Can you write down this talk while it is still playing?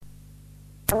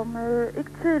om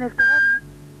ikke tiden efterhånden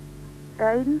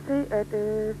er inde til, at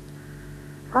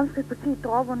Fremskridtspartiet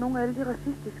dropper nogle af alle de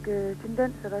racistiske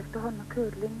tendenser, der efterhånden har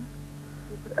kørt længe.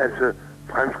 Altså,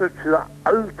 Fremskridtspartiet har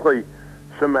aldrig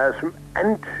så meget som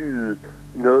antydet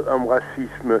noget om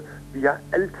racisme. Vi har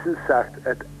altid sagt,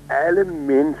 at alle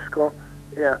mennesker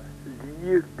er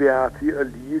lige værdige og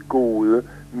lige gode,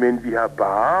 men vi har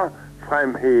bare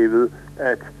fremhævet,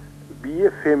 at vi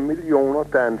er 5 millioner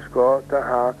danskere, der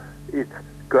har et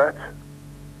godt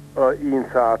og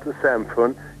ensartet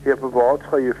samfund her på vores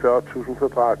 43.000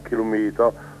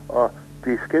 kvadratkilometer, og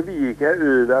det skal vi ikke have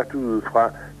ødelagt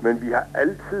udefra, men vi har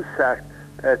altid sagt,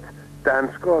 at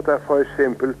danskere, der for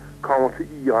eksempel kommer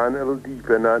til Iran eller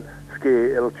Libanon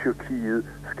eller Tyrkiet,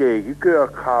 skal ikke gøre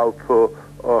krav på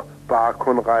at bare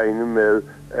kun regne med,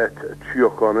 at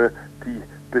tyrkerne de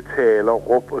betaler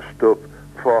rup og stup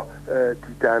for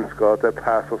de danskere, der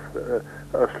passer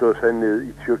at slå sig ned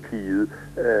i Tyrkiet.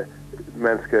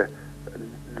 Man skal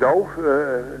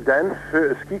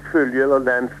skikfølge eller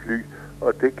landfly,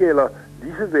 og det gælder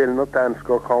lige så vel, når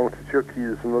danskere kommer til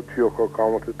Tyrkiet, som når tyrkere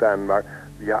kommer til Danmark.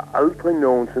 Vi har aldrig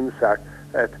nogensinde sagt,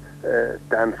 at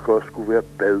danskere skulle være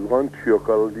bedre end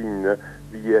tyrker eller lignende.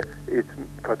 Vi er et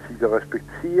parti, der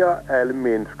respekterer alle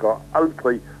mennesker, og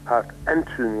aldrig haft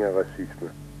antydning af racisme.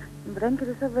 Hvordan kan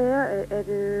det så være, at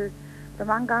der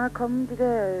mange gange er kommet de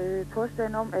der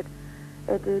påstande om,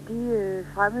 at de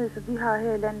fremmede, som vi har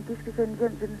her i landet, de skal sendes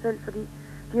hjem til dem selv, fordi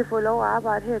de har fået lov at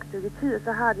arbejde her et stykke tid, og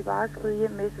så har de bare skrevet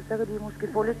hjem med sig, så kan de måske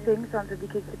få lidt penge, sådan, så de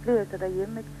kan etablere sig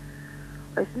derhjemme, ikke?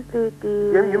 Og jeg synes,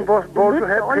 Jamen, hvor du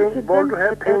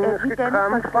have penge, skal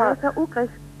komme fra? At vi danskere er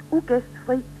så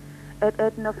ugæstfri,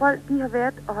 at når folk de har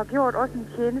været og har gjort også en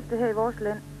tjeneste her i vores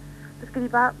land, så skal de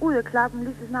bare ud af klappen,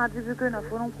 lige så snart vi begynder at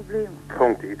få nogle problemer.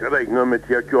 Punkt 1. Er der ikke noget med, at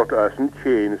de har gjort også en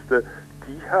tjeneste.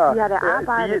 De har da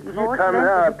arbejdet i vores land,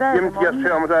 og de bad dem om. De har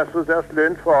sørget deres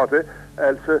løn for det.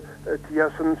 Altså, de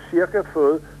har sådan cirka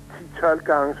fået 10-12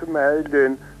 gange så meget i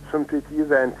løn, som det de er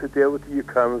vant til, der hvor de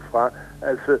er kommet fra.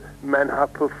 Altså, man har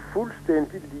på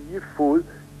fuldstændig lige fod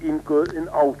indgået en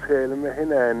aftale med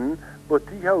hinanden, hvor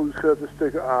de har udført et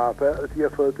stykke arbejde, og de har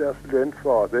fået deres løn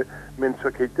for det. Men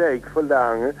så kan de da ikke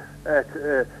forlange, at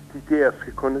de der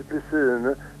skal kunne blive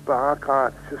siddende bare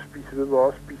gratis og spise ved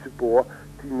vores spisebord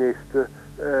de næste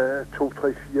 2,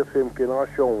 3, 4, 5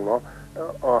 generationer.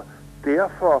 Og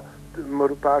derfor må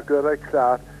du bare gøre dig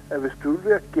klart, at hvis du vil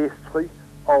være gæstfri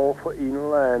over for en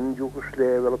eller anden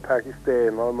jugoslav eller pakistaner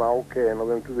eller marokkaner,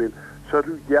 hvem du vil, så er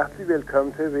du hjertelig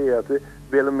velkommen til at være det,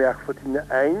 vel at mærke for dine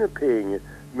egne penge.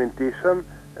 Men det som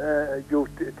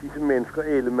disse mennesker,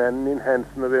 Ellemann,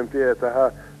 Hansen og hvem det er, der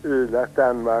har ødelagt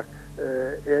Danmark,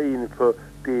 er inde på,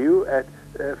 det er jo, at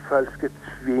folk skal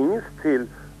tvinges til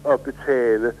at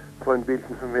betale for en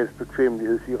hvilken som helst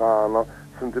bekvemmelighedsiraner,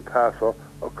 som det passer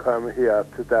at komme her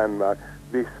til Danmark.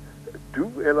 Hvis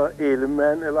du eller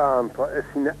Ellemann eller andre af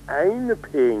sine egne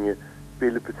penge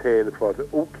ville betale for det,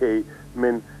 okay,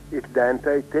 men et land,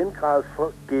 der i den grad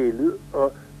forgældet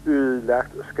og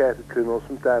ødelagt og skatteklynder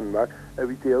som Danmark, at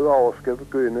vi derudover skal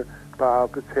begynde bare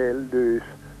at betale løs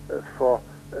for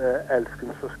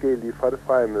alskens forskellige fra det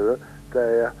fremmede. Der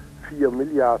er 4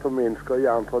 milliarder mennesker i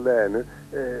andre lande.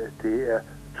 Det er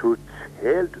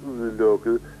totalt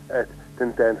udelukket, at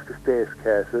den danske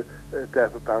statskasse, der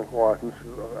på bankrottens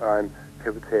egen,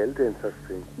 kan betale den slags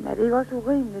ting. Men er det ikke også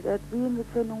urimeligt, at vi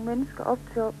inviterer nogle mennesker op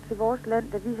til vores land,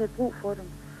 da vi havde brug for dem?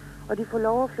 Og de får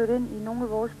lov at flytte ind i nogle af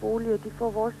vores boliger, de får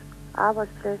vores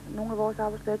nogle af vores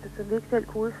arbejdspladser, som vi ikke selv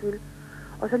kunne udfylde.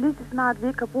 Og så lige så snart vi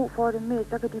ikke har brug for dem mere,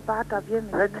 så kan de bare droppe hjem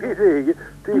igen. Nej, det er det ikke.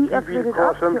 De er flyttet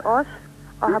op til os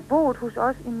og har boet hos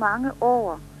os i mange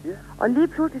år. Ja. Og lige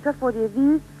pludselig så får de at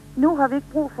vide, nu har vi ikke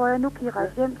brug for jer, nu kan I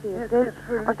rejse hjem til jer selv.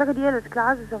 Og så kan de ellers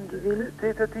klare sig, som de vil. Det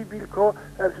er da de vilkår.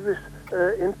 Altså hvis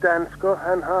en dansker,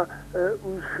 han har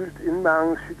udfyldt en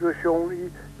mange situation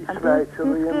i Schweiz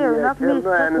eller i Amerika eller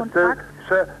noget andet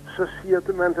sted, så siger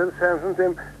det man det samme som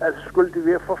dem. Altså skulle det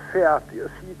være forfærdeligt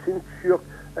at sige til en tyrk,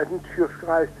 at en tyrk skal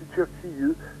rejse til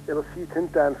Tyrkiet, eller sige til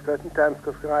en dansker, at en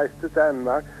dansker skal rejse til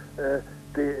Danmark.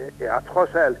 Det er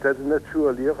trods alt det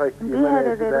naturlige og rigtige. Det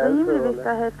havde været rimeligt, hvis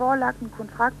der havde forelagt en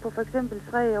kontrakt på for eksempel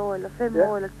 3 år, eller 5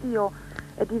 år, eller 10 år,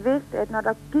 at de vidste, at når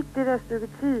der gik det der stykke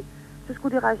tid, så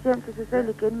skulle de rejse hjem til sig selv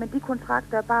igen, men de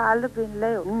kontrakter er bare aldrig blevet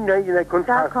lavet. Nej,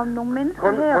 der er kommet nogle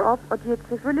mennesker herop, og de har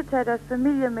selvfølgelig taget deres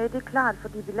familie med, det er klart,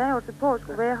 fordi vi laver sig på at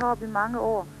skulle være heroppe i mange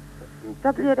år.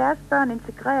 Så bliver deres børn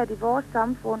integreret i vores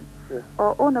samfund,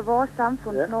 og under vores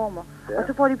samfundsnormer. Og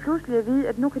så får de pludselig at vide,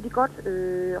 at nu kan de godt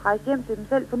rejse hjem til dem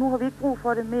selv, for nu har vi ikke brug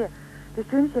for det mere. Det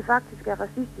synes jeg faktisk er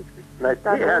racistisk. Nej,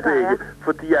 det er det ikke.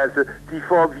 Fordi altså, de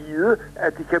får at vide,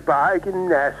 at de kan bare ikke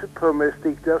nasse på med at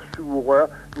stikke deres sugerør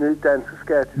ned i danske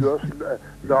skatteyders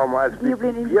lommer. Altså, de er jo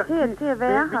blevet inviteret til at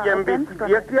være her. Jamen, hvis de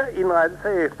virkelig har indrettet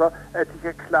sig efter, at de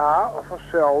kan klare og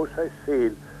forsørge sig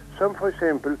selv, som for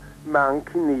eksempel mange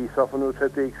kinesere, for nu at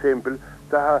tage det eksempel,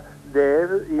 der har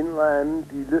lavet en eller anden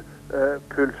lille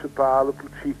pølsebar eller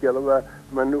butik, eller hvad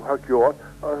man nu har gjort,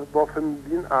 og hvor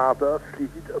familien arbejder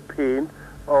flittigt og pænt,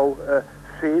 og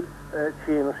selv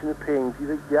tjener sine penge.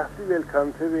 De er hjertelig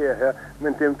velkommen til at være her,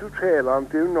 men dem du taler om,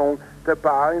 det er jo nogen, der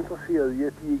bare er interesseret i,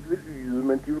 at de ikke vil yde,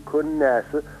 men de vil kun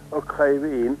nasse og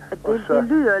kræve ind. Det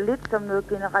lyder lidt som noget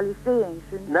generalisering,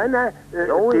 synes jeg. Nej,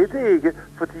 det er det ikke,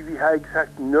 fordi vi har ikke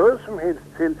sagt noget som helst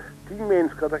til de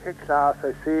mennesker, der kan klare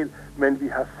sig selv, men vi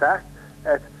har sagt,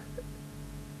 at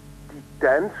de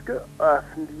danske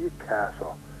offentlige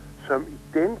kasser, som i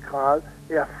den grad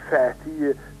er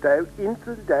fattige, der er jo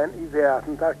intet land i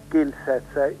verden, der har gældsat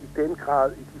sig i den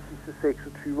grad i de sidste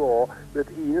 26 år, hvert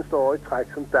eneste år i træk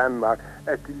som Danmark,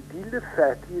 at det lille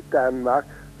fattige Danmark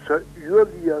så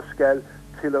yderligere skal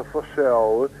til at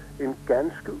forsørge en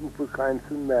ganske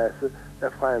ubegrænset masse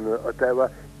af fremmede, og der var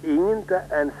ingen, der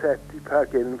ansatte de par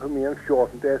gælden på mere end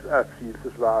 14 dages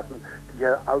opsigelsesvarsel. De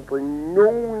havde aldrig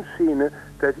nogensinde,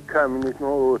 da de kom i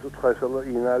 1968 eller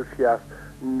 71,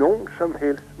 nogen som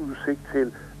helst udsigt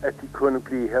til, at de kunne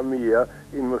blive her mere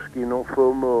end måske nogle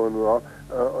få måneder,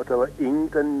 og der var ingen,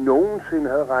 der nogensinde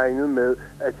havde regnet med,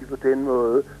 at de på den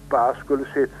måde bare skulle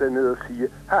sætte sig ned og sige,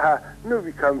 haha, nu er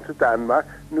vi kommet til Danmark,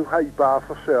 nu har I bare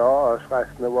forsørget os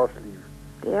resten af vores liv.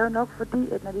 Det er jo nok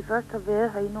fordi, at når de først har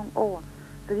været her i nogle år,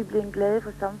 så de bliver glade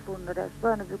for samfundet, og deres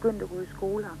børn er begyndt at gå i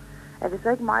skole her. Er det så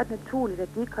ikke meget naturligt, at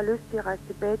de ikke har lyst til at rejse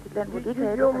tilbage til et land, hvor de ikke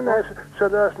har det? Jo, men altså, så er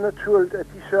det også naturligt, at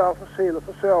de sørger for selv og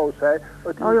forsørger sig.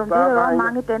 Og de men det er jo også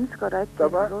mange danskere, der ikke kan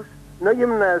lyst. Nå,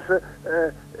 jamen altså,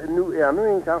 nu er nu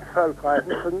engang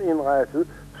folkeretten sådan indrettet,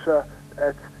 så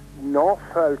at når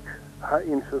folk har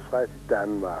indfødsret i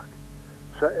Danmark,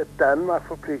 så er Danmark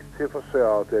forpligtet til at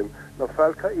forsørge dem. Når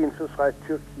folk har indfødsret i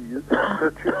Tyrkiet, så er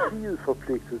Tyrkiet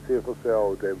forpligtet til at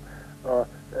forsørge dem. Og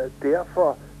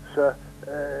derfor så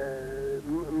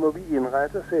må vi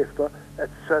indrette os efter, at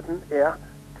sådan er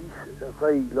de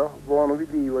regler, hvor når vi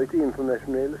lever i det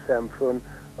internationale samfund,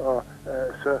 og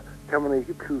så kan man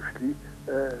ikke pludselig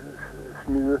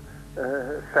smide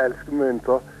falske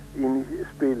mønter ind i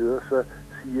spillet og så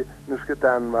sige, nu skal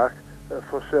Danmark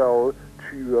forsørge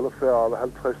 20 eller 40 eller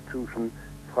 50.000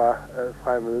 fra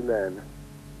fremmede lande.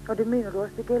 Og det mener du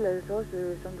også, det gælder altså også,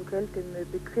 som du kaldte dem,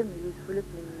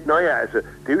 bekvemmelighedsflygtninge? Nå ja, altså,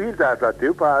 det er jo helt klart, det er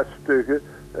jo bare et stykke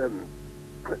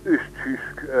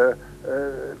østtysk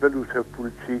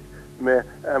valutapolitik med,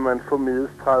 at man får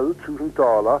mindst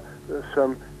 $30.000,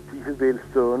 som disse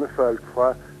velstående folk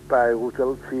fra Beirut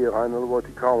eller Teheran, eller hvor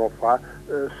de kommer fra,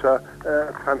 så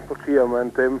transporterer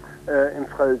man dem en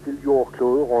tredjedel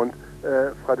jordklode rundt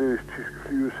fra det østtyske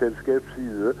flyveselskabs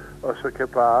side, og så kan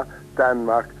bare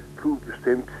Danmark på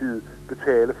ubestemt tid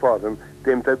betale for dem.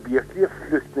 Dem, der virkelig er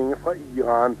flygtninge fra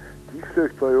Iran, de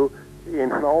flygter jo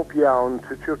enten over bjergene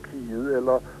til Tyrkiet,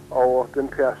 eller over den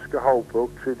Persiske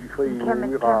havbugt til de Forenede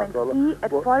Emirater. Kan man sige,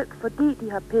 at folk, fordi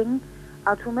de har penge,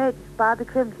 automatisk bare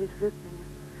bekvemmelighedsflygtninge?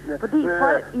 Fordi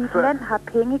folk i et land har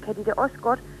penge, kan de da også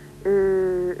godt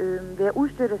være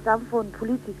udstødt af samfundet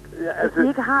politisk, hvis de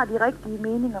ikke har de rigtige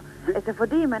meninger. Altså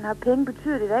fordi man har penge,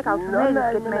 betyder det da ikke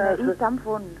automatisk, at man er i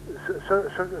samfundet.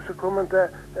 Så kunne man da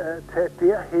tage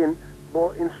derhen,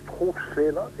 hvor en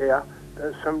struksfælder er,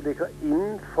 som ligger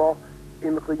inden for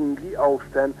en rimelig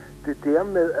afstand. Det er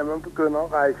dermed, at man begynder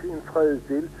at rejse en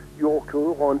tredjedel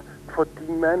jordklode rundt,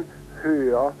 fordi man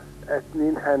hører, at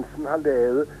Niels Hansen har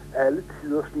lavet alle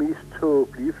tiders mest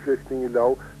tåbelige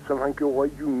flygtningelov, som han gjorde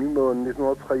i juni måned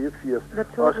 1983.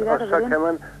 Og så kan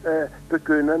man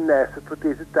begynde at nasse på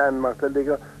dette Danmark, der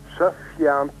ligger så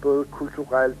fjernt både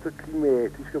kulturelt og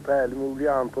klimatisk og på alle mulige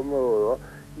andre måder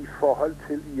i forhold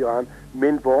til Iran,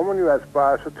 men hvor man jo altså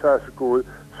bare er så tørsegod,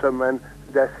 så man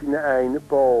lader sine egne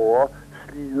borgere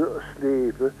slide og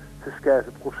slæbe til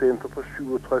skatteprocenter på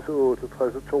 67,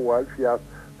 68 og 72,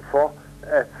 for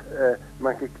at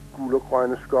man kan give guld og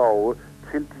grønne skove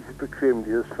til disse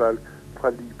bekvemmelighedsfolk fra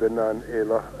Libanon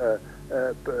eller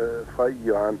fra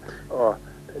Iran. Og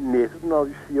netop når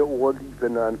vi siger ordet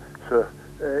Libanon, så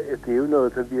det er jo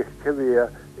noget, der virkelig kan være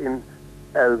en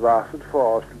advarsel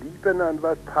for os. Libanon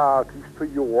var et paradis på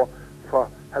jord for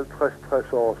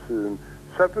 50-60 år siden.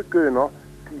 Så begynder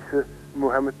disse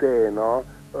muhammedanere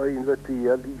at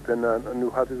invadere Libanon, og nu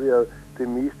har det været det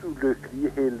mest ulykkelige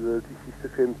helvede de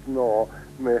sidste 15 år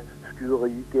med skyderi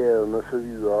i gaden og så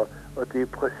videre. og det er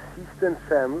præcis den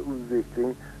samme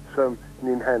udvikling, som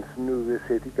Nin Hansen nu vil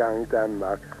sætte i gang i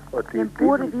Danmark. Og det, men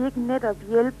burde vi ikke netop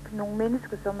hjælpe nogle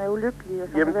mennesker, som er ulykkelige, og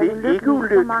som jamen, har været ulykkelige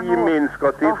i så mange år,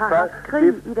 mennesker. Det og har haft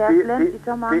krig i deres land i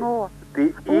så mange år?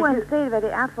 Uanset hvad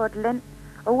det er for et land,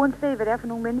 og uanset hvad det er for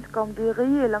nogle mennesker, om de er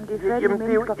rige eller om de er fattige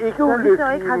mennesker, har vi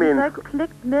så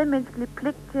ikke medmenneskelig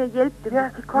pligt til at hjælpe dem,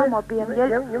 hvis de kommer og beder om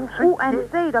hjælp,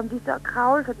 uanset om de så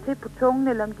kravler sig til på tungen,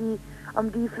 eller om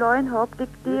de er fløjen heroppe.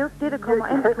 Det er jo det, der kommer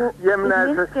an på. Et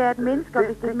menneske er et menneske, og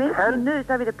hvis det er et menneske i nød,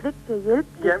 så har vi da pligt til at hjælpe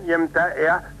dem. Jamen, der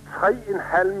er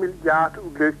 3,5 milliarder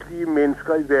ulykkelige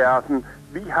mennesker i verden.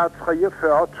 Vi har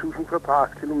 43.000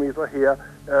 kvadratkilometer her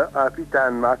oppe i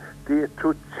Danmark. Det er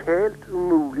totalt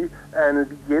umuligt,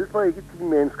 at vi hjælper ikke de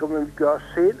mennesker, men vi gør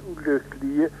os selv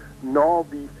ulykkelige, når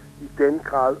vi i den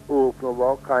grad åbner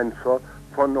vores grænser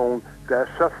for nogen, der er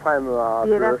så fremmedartede.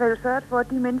 Vi har i hvert fald sørget for, at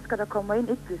de mennesker, der kommer ind,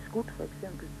 ikke bliver skudt, for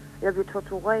eksempel. Eller bliver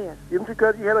tortureret. Jamen, det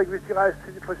gør de heller ikke, hvis de rejser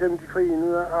til for eksempel de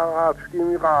forenede arabiske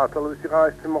emirater, eller hvis de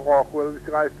rejser til Marokko, eller hvis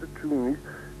de rejser til Tunis,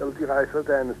 eller de rejser et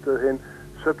andet sted hen,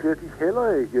 så bliver de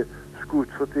heller ikke skudt,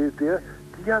 for det er der.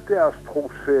 De har deres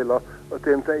trosfælder, og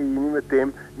dem, der er enige med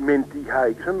dem, men de har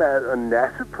ikke så meget at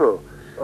nasse på.